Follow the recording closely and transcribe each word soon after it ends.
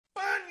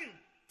Bunyan,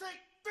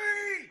 take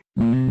three!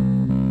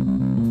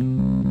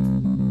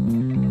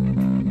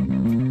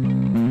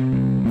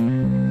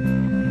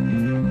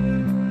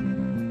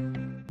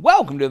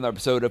 Welcome to another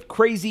episode of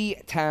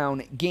Crazy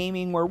Town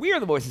Gaming, where we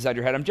are the voice inside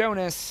your head. I'm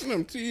Jonas. And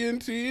I'm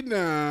TNT9,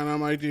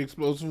 I'm IT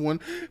Explosive 1,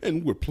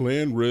 and we're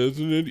playing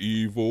Resident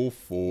Evil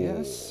 4.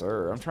 Yes,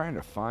 sir. I'm trying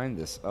to find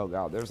this. Oh,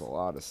 God, there's a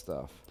lot of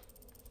stuff.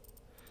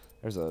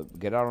 There's a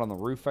get out on the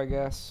roof, I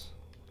guess.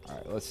 All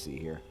right, let's see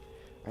here.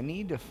 I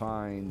need to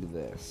find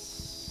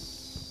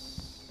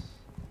this.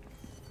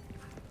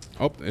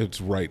 Oh, it's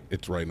right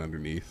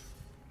underneath.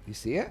 You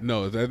see it?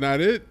 No, is that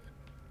not it?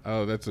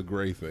 Oh, that's a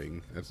gray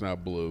thing. That's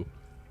not blue.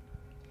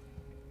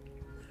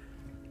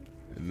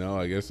 No,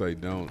 I guess I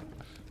don't.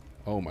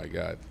 Oh my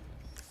God.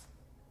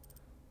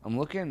 I'm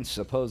looking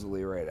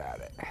supposedly right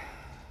at it.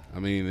 I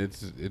mean, it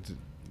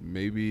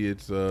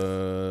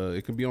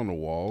can be on the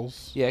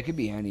walls. Yeah, it could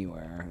be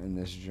anywhere in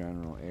this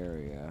general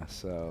area.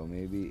 So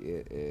maybe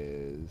it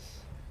is.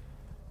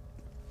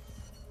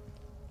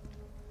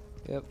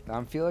 Yep,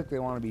 I feel like they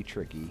want to be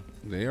tricky.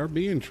 They are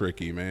being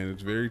tricky, man.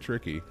 It's very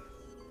tricky.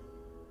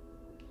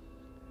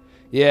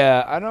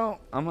 Yeah,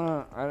 I'm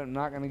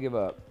not gonna give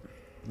up.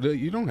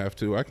 You don't have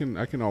to. I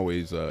can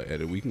always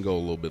edit. We can go a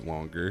little bit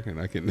longer, and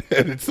I can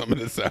edit some of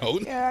this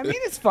out. Yeah, I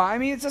mean it's fine. I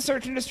mean it's a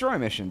search and destroy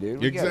mission,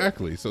 dude.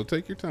 Exactly. So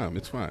take your time.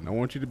 It's fine. I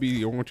want you to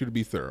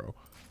be thorough.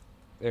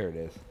 There it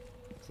is.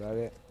 Is that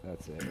it?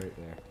 That's it right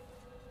there.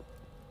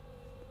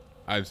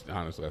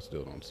 Honestly, I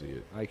still don't see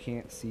it. I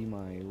can't see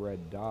my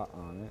red dot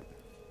on it.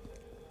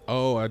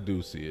 Oh, I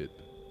do see it.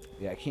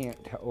 Yeah, I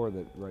can't tell where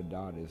the red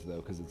dot is though,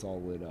 because it's all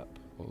lit up.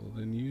 Well,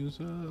 then use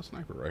a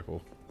sniper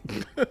rifle,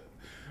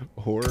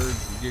 or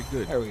get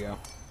good. There we go.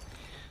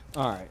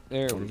 All right,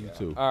 there we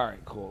go. All right,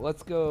 cool.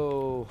 Let's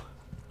go.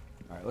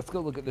 All right, let's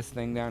go look at this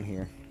thing down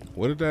here.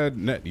 What did that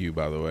net you,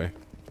 by the way?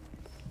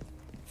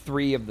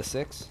 3 of the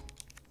 6.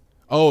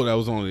 Oh, that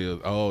was only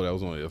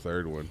a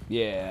third one.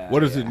 Yeah. What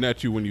does it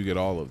net you when you get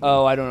all of them?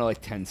 Oh, I don't know,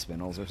 like 10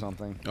 spinels or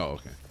something. Oh,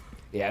 okay.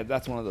 Yeah,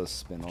 that's one of those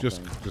spinel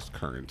things. Just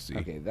currency.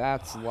 Okay,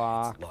 that's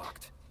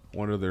locked.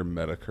 One of their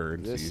meta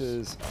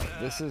currencies.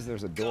 This is.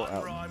 There's a door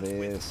out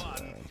this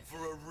way.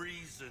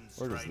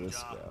 Where does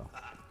this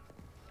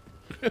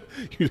go?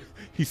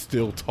 He's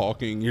still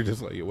talking. You're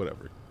just like, yeah,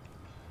 whatever.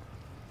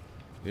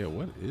 Yeah,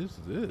 what is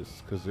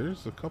this? Because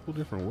there's a couple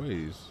different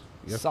ways.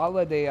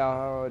 Sala de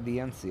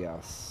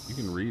audiencias. You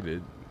can read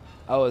it.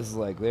 I was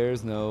like,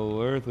 there's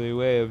no earthly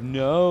way of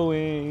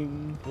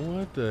knowing.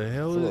 What the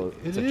hell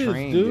it's a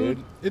train,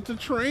 dude. It's a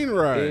train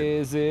ride.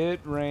 Is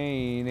it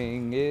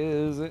raining?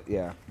 Is it?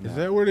 Yeah. Is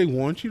that where they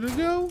want you to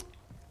go?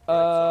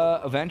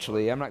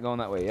 Eventually. I'm not going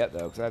that way yet,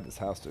 though, because I have this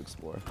house to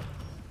explore.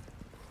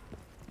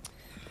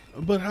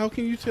 But how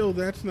can you tell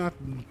that's not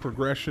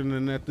progression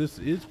and that this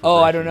is progression? Oh,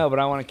 I don't know, but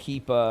I want to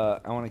keep,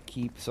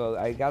 so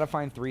I got to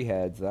find 3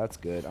 heads. That's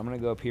good. I'm going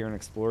to go up here and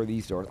explore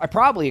these doors. I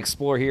probably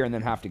explore here and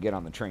then have to get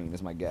on the train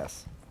is my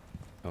guess.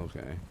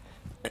 Okay.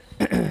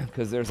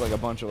 Because there's like a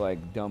bunch of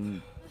like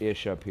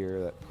dumb-ish up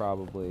here that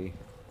probably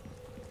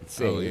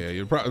saved. Oh,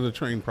 yeah. The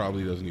train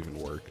probably doesn't even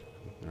work.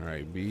 All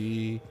right,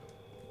 be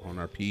on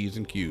our P's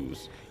and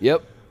Q's.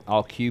 Yep,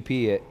 I'll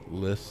QP it.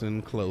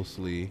 Listen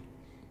closely.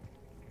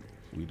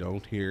 We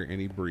don't hear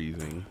any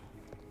breathing.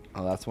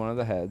 Oh, that's one of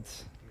the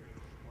heads.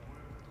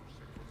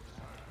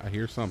 I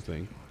hear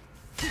something.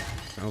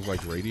 Sounds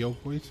like radio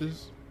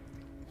voices.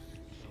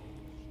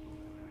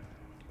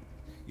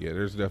 Yeah,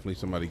 there's definitely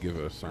somebody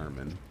giving a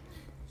sermon.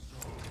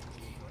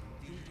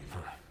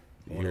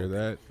 You hear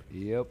that?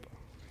 Yep.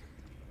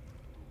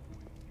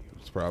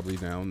 It's probably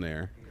down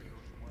there.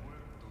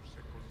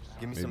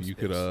 Give me maybe some you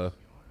space. could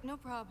No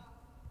problem.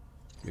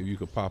 maybe you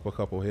could pop a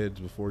couple heads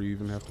before you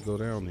even have to go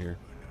down here.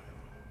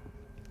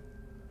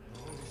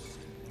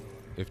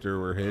 If there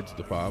were heads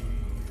to pop.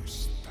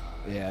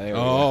 Yeah,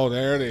 there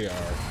there they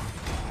are.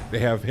 They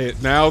have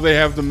hit. Now they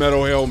have the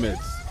metal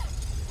helmets.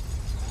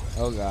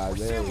 Oh, God,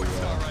 there we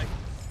go.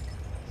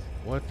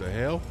 What the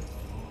hell?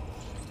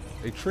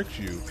 They tricked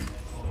you.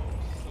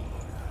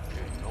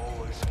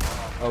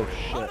 Oh,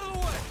 shit.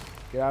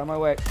 Get out of my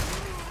way.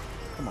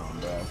 Come on,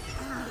 bro.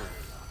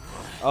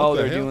 Oh,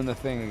 they're doing the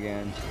thing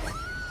again.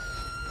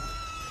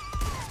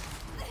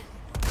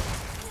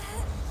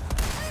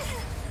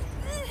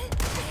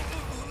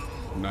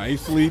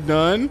 Nicely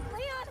done.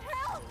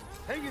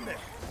 Hang in there.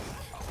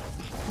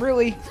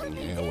 Really?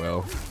 Yeah,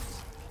 well.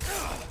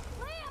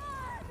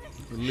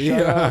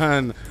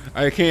 Leon,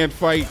 I can't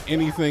fight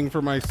anything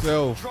for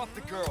myself. Drop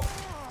the girl.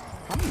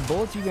 How many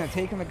bullets you gonna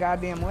take in the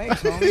goddamn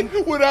legs,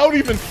 homie? Without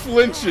even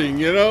flinching,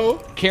 you know?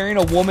 Carrying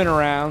a woman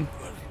around.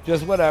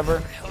 Just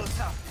whatever.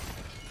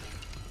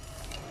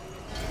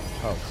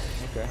 Oh,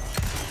 okay.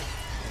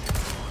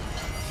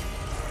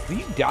 Will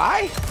you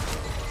die?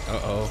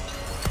 Uh-oh.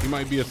 He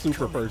might be a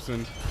super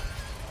person.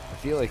 I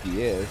feel like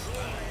he is.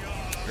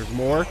 There's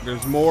more.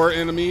 There's more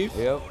enemies.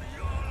 Yep.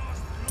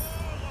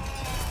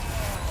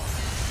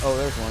 Oh,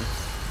 there's one.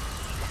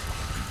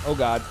 Oh,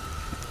 God.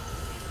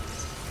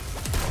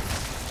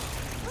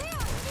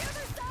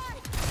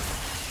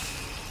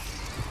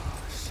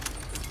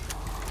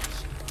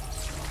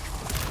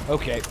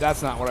 Okay,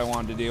 that's not what I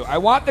wanted to do. I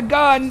want the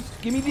gun.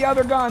 Give me the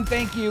other gun.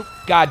 Thank you.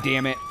 God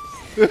damn it.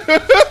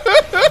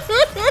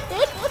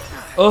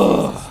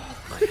 Ugh.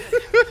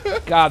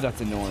 God, that's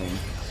annoying.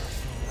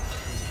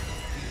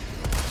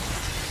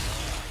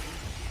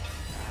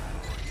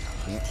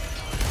 Can't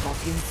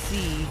fucking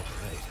see.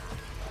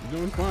 You're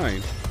doing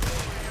fine.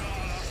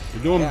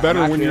 You're doing Yeah, better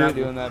I'm when actually you're not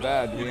doing that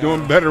bad. You're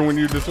doing better when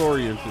you're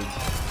disoriented.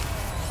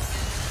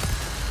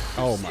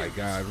 Oh my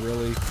God,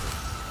 really?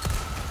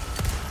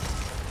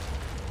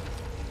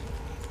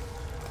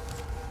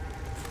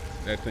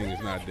 That thing is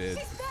not dead.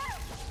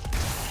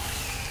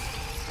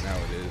 Now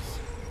it is.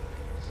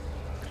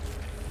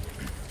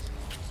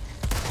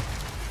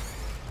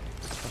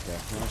 Okay.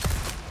 Well.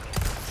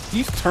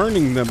 He's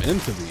turning them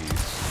into these.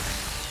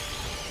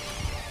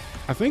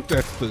 I think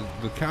that's the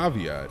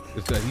caveat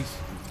is that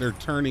they're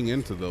turning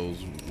into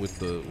those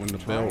with when the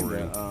bell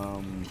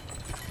rings.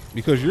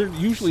 Because you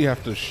usually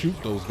have to shoot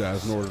those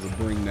guys in order to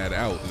bring that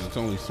out, and it's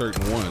only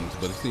certain ones.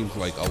 But it seems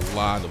like a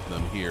lot of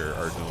them here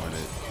are doing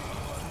it.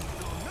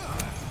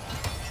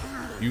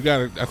 You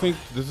gotta. I think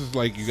this is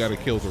like you gotta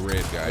kill the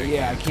red guy.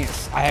 Yeah, again.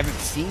 I haven't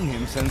seen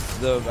him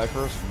since I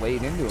first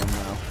laid into him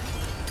though.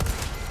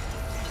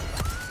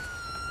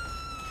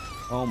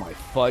 Oh my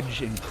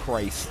fudge and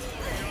Christ.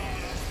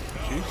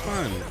 She's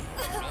fine.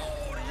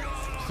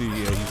 See,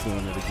 yeah, he's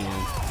doing it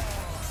again.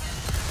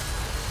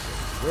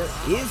 Where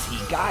is he?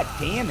 God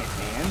damn it,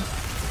 man.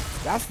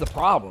 That's the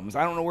problem.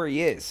 I don't know where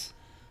he is.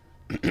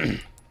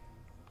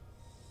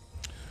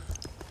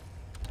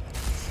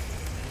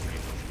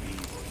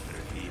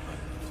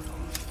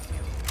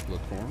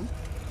 Look for him.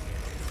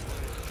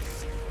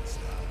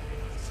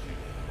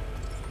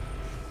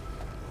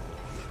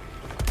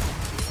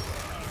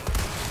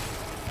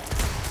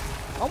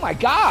 Oh my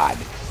God!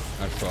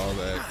 I saw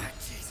that.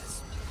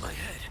 Jesus, my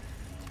head.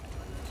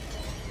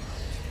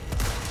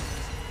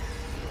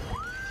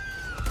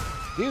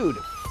 Dude,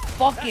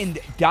 fucking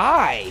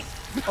die!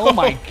 Oh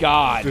my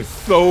God! There's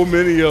so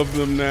many of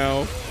them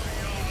now.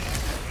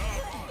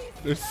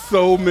 There's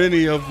so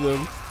many of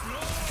them.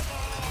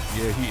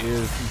 Yeah, he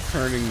is. He's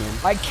turning them.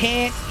 I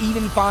can't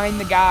even find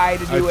the guy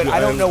to do it. I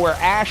don't know where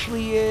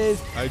Ashley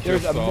is.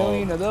 There's a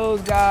million of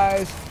those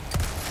guys.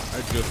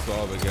 I just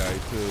saw the guy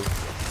too.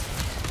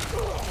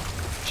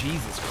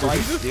 Jesus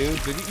Christ,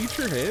 dude. Did he eat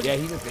your head? Yeah,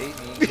 he just ate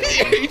me.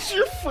 He ate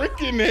your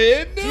freaking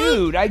head,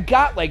 dude. I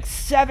got like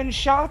 7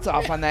 shots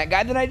off on that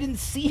guy, then I didn't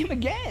see him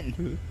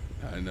again.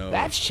 I know.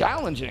 That's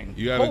challenging.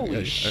 You gotta,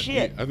 Holy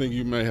shit. I think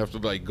you may have to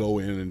like go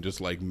in and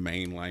just like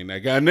mainline that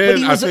guy. And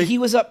then but he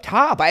was up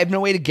top. I have no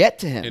way to get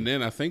to him. And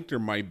then I think there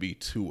might be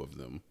 2 of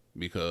them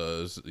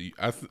because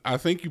I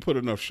think you put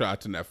enough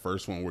shots in that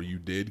first one where you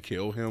did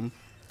kill him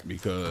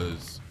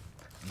because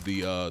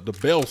the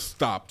bell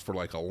stopped for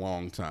like a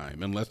long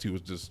time unless he was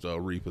just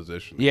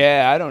repositioning.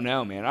 Yeah, I don't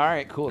know, man. All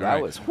right, cool.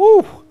 That was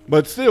whoo.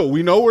 But still,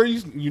 we know where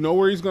he's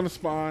gonna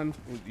spawn.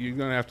 You're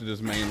gonna have to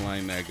just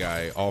mainline that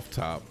guy off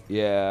top.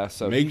 Yeah,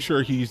 so make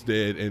sure he's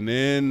dead, and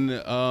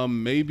then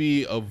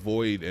maybe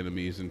avoid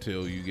enemies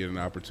until you get an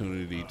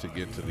opportunity to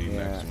get to the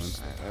next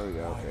ones. There we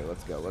go. Okay,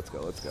 let's go. Let's go.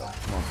 Let's go.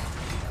 Come on.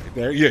 Right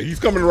there. Yeah, he's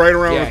coming right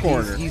around the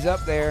corner. He's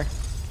up there.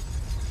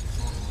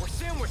 We're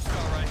sandwiched,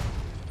 all right.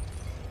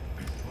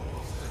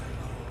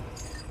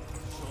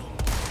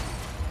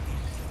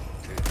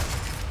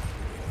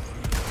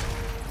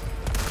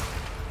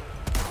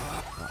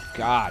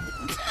 God.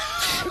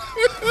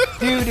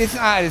 Dude, it's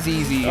not as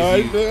easy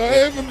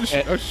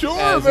as sure,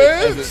 as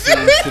man. It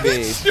seems to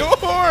be.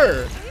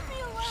 Sure.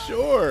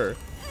 Sure.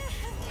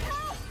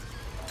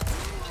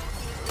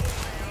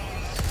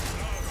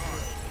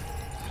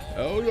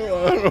 Oh,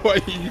 no, I don't know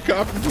why you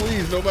cop and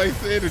please. Nobody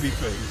said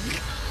anything.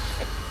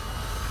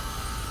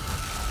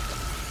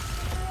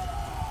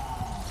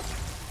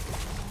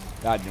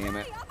 God damn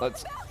it.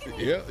 Let's.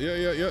 Yeah.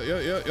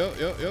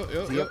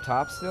 Is he up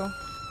top still?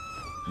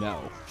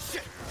 No.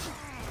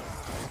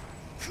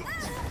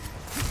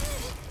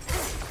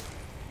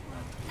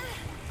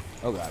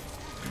 Oh God.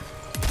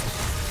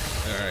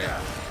 All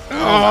right.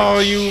 Oh,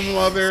 you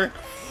mother.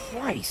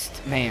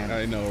 Christ, man.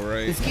 I know,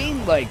 right? This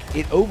game, like,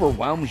 it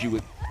overwhelms you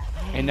with.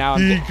 And now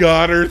he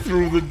got her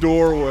through the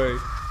doorway.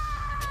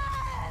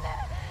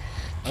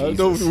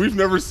 No, we've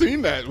never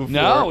seen that before.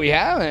 No, we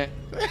haven't.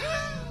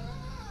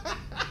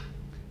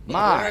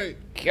 My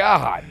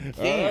God.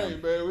 Damn. All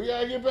right, man. We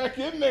gotta get back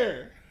in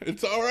there.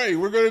 It's all right.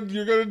 You're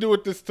gonna do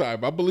it this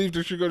time. I believe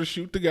that you're gonna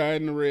shoot the guy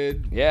in the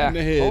red in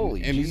the head,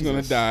 Holy and he's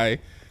gonna die.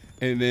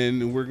 And then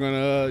you're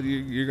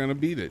gonna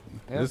beat it.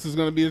 Yep. This is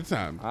gonna be the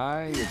time.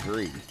 I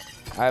agree.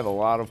 I have a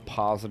lot of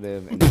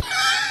positive. And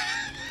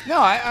no,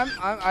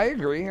 I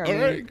agree. I mean,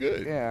 right,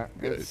 good. Yeah,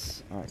 good.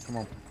 All right, come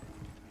on.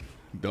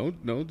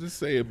 Don't just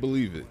say it.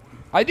 Believe it.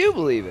 I do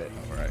believe it.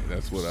 All right,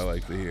 that's what I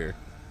like to hear.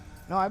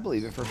 No, I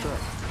believe it for sure.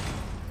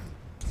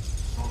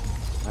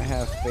 I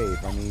have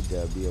faith. I need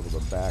to be able to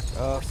back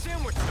up.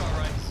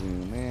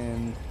 Zoom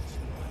in.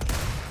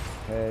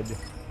 Head.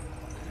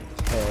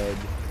 Head.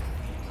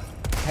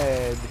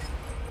 Head.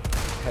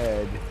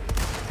 Head.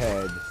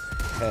 Head.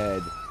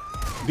 Head.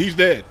 He's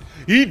dead.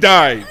 He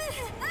died.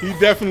 He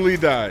definitely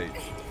died.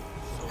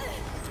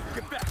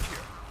 Get back here.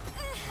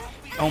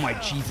 Oh my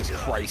Jesus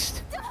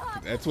Christ.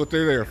 That's what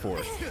they're there for.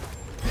 Leon.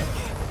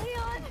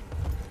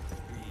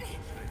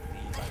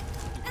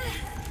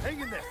 Hang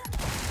in there.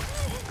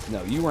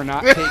 No, you were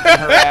not taking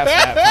her ass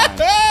that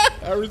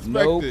time. I respect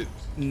Nope. it.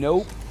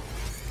 Nope.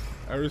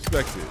 I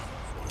respect it.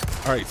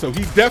 All right, so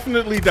he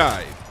definitely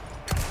died.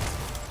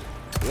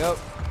 Yep.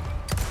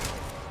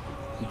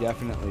 He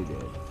definitely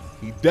did.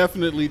 He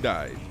definitely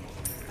died.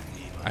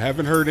 I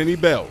haven't heard any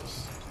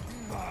bells.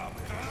 All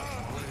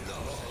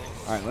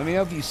right, let me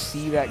know if you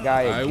see that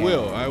guy again. I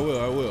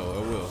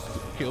will.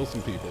 Kill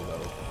some people,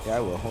 though. Yeah, I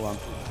will. Hold on.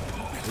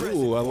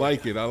 Ooh, I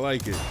like it.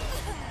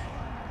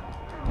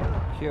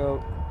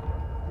 Kill.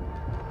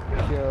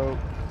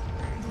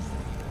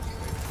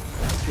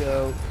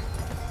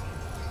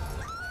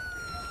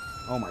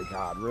 Oh my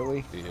God,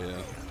 really? Yeah.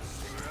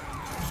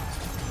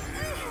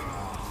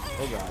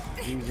 Oh God,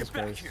 Jesus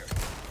Christ.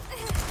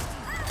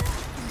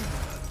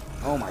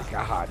 Oh my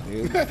God,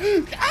 dude.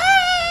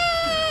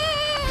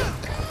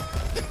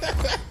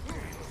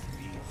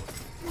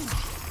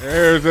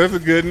 That's a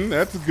good one.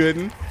 That's a good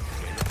one.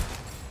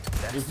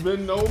 There's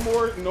been no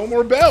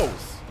more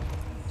bells.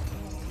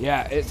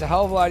 Yeah, it's a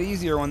hell of a lot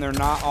easier when they're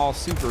not all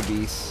super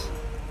beasts.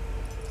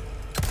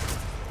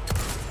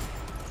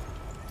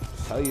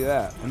 Tell you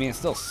that. I mean, it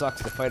still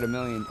sucks to fight a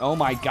million. Oh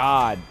my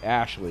God,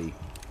 Ashley.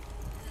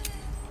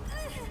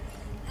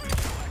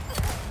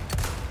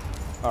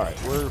 All right,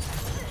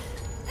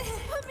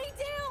 Put me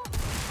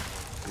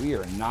down. we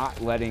are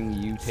not letting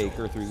you take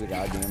her through the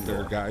goddamn There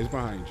are door. guys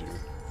behind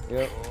you.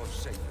 Yep. Oh,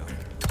 shake them.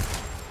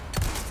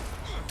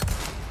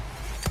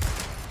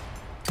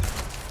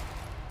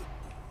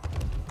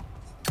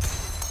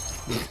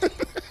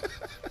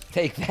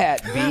 Take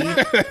that,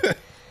 B.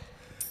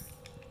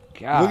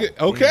 God. Look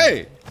at,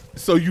 okay,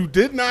 so you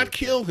did not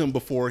kill him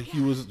before he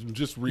was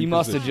just repositioned. He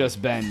must have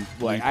just been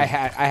like I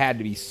had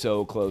to be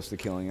so close to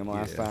killing him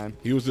last Yeah. time.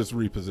 He was just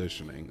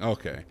repositioning.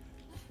 Okay.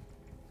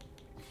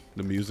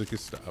 The music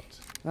has stopped.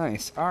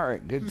 Nice. All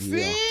right. Good deal.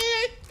 See?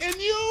 And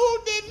you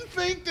didn't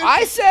think that.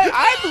 I said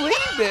I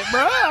believed it,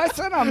 bro. I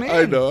said I'm in.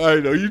 I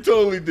know. You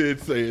totally did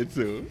say it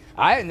too.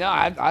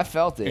 I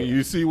felt it. And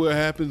you see what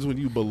happens when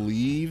you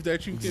believe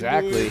that you can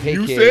Exactly. do it? Hey,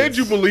 you kids. said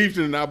you believed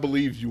it, and I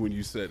believed you when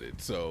you said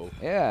it. So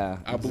Yeah.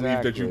 I believe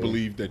that you exactly.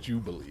 believed that you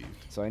believed.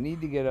 So I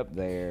need to get up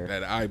there.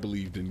 That I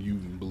believed in you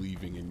and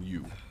believing in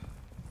you.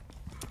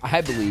 I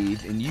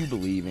believed in you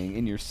believing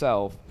in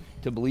yourself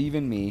to believe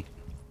in me.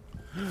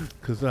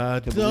 Cause I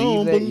To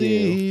don't believe that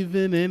believe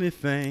in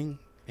anything,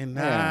 and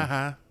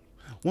Yeah.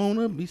 I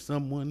wanna be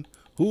someone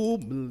who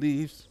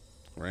believes.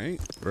 Right?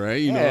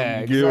 You Yeah,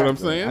 know, you get what I'm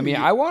exactly. saying? I mean,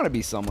 I want to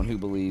be someone who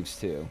believes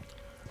too.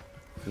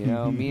 You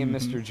know, me and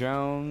Mr.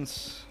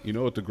 Jones. You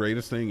know what the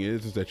greatest thing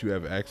is that you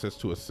have access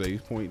to a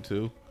save point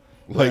too,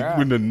 like Yeah.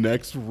 in the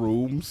next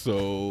room.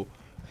 So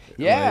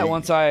Yeah, like,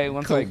 once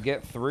I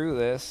get through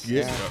this,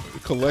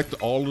 collect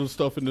all of the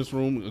stuff in this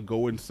room,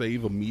 go and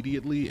save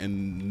immediately,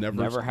 and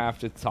never have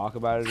to talk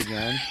about it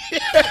again.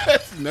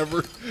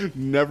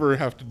 never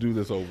have to do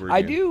this over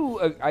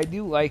again. I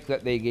do like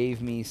that they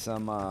gave me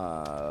some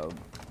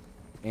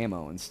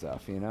ammo and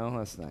stuff. You know,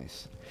 that's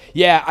nice.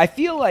 Yeah, I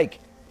feel like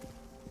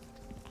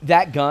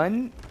that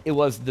gun. It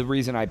was the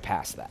reason I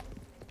passed that.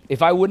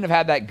 If I wouldn't have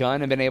had that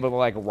gun and been able to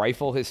like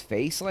rifle his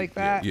face like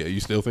that, Yeah, you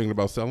still thinking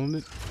about selling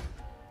it?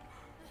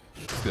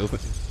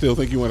 Still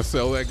think you want to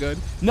sell that gun?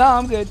 no,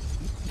 I'm good.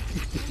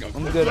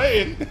 I'm good.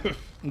 Saying.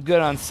 I'm good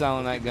on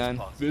selling that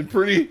gun.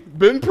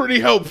 been pretty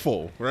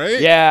helpful, right?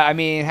 Yeah, I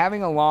mean,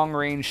 having a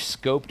long-range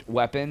scoped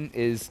weapon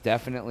is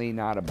definitely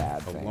not a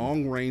bad A thing.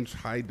 long-range,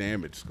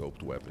 high-damage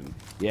scoped weapon.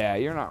 Yeah,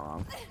 you're not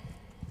wrong.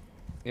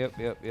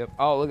 Yep.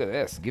 Oh, look at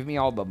this. Give me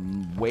all the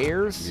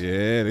wares.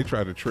 Yeah, they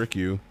try to trick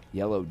you.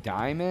 Yellow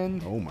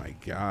diamond. Oh my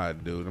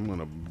god, dude, I'm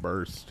gonna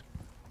burst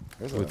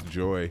There's with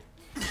joy.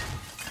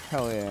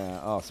 hell yeah.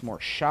 Oh, some more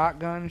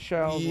shotgun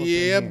shells. What's in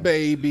Yeah, here?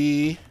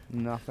 baby.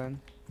 Nothing.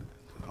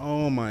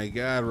 Oh my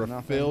god, refill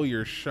Nothing.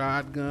 your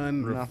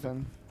shotgun.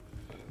 Nothing.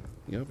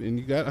 Yep,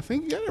 and I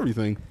think you got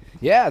everything.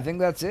 Yeah, I think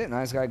that's it. And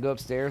I just gotta go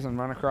upstairs and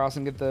run across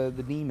and get the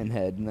demon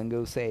head and then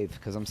go save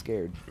because I'm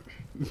scared.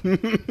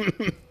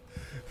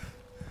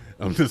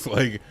 I'm just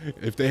like,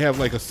 if they have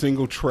like a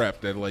single trap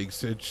that like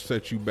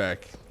sets you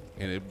back,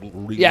 and it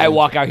Yeah, I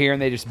walk out here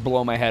and they just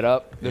blow my head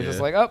up. They're just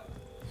Yeah. like, oh.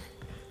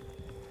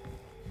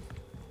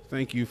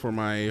 Thank you for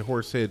my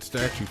horse head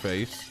statue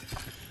face.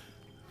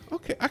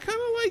 Okay, I kind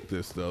of like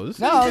this though. This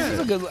No, is this is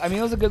a good. I mean,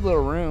 it was a good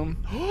little room.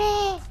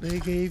 They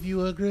gave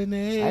you a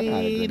grenade. I haven't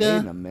had a grenade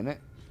in a minute.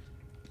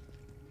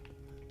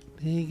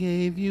 They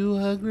gave you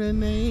a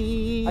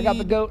grenade. I got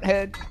the goat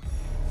head.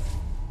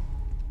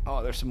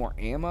 Oh, there's some more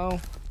ammo.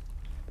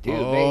 Dude,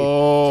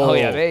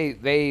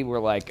 they were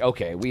like,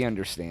 okay, we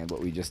understand what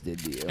we just did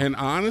to you. And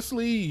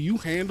honestly, you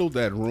handled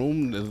that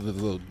room.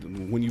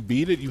 When you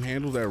beat it, you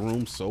handled that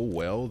room so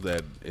well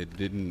that it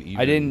didn't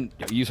even. I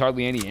didn't use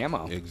hardly any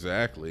ammo.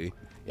 Exactly.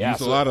 Yeah,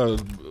 Used a lot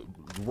of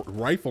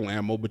rifle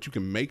ammo, but you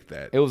can make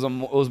that. It was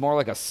more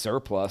like a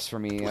surplus for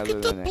me. Look other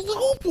at the than it.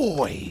 blue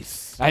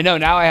boys. I know,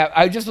 now I have.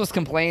 I just was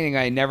complaining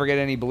I never get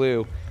any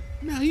blue.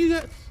 Now you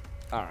got.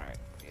 All right.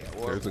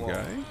 Yeah, There's a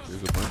guy.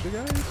 There's a bunch of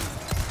guys.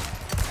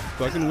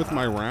 Fucking with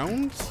my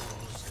rounds.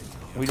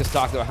 We just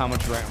talked about how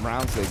much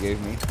rounds they gave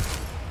me.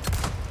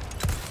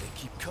 They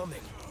keep coming.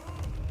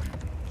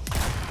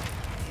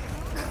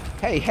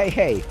 Hey, hey,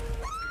 hey.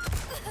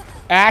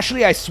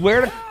 Ashley, I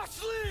swear to...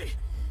 Ashley!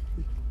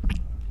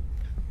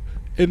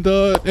 And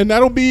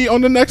that'll be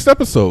on the next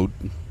episode.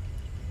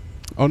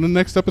 On the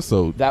next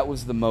episode. That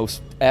was the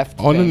most effed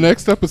On the thing.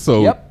 next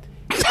episode. Yep.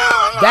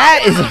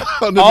 That is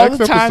On the all next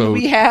the time episode.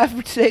 we have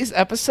for today's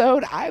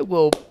episode.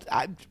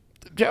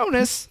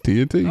 Jonas.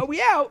 TNT. Oh,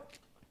 we out.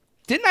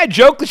 Didn't I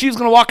joke that she was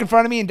going to walk in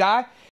front of me and die?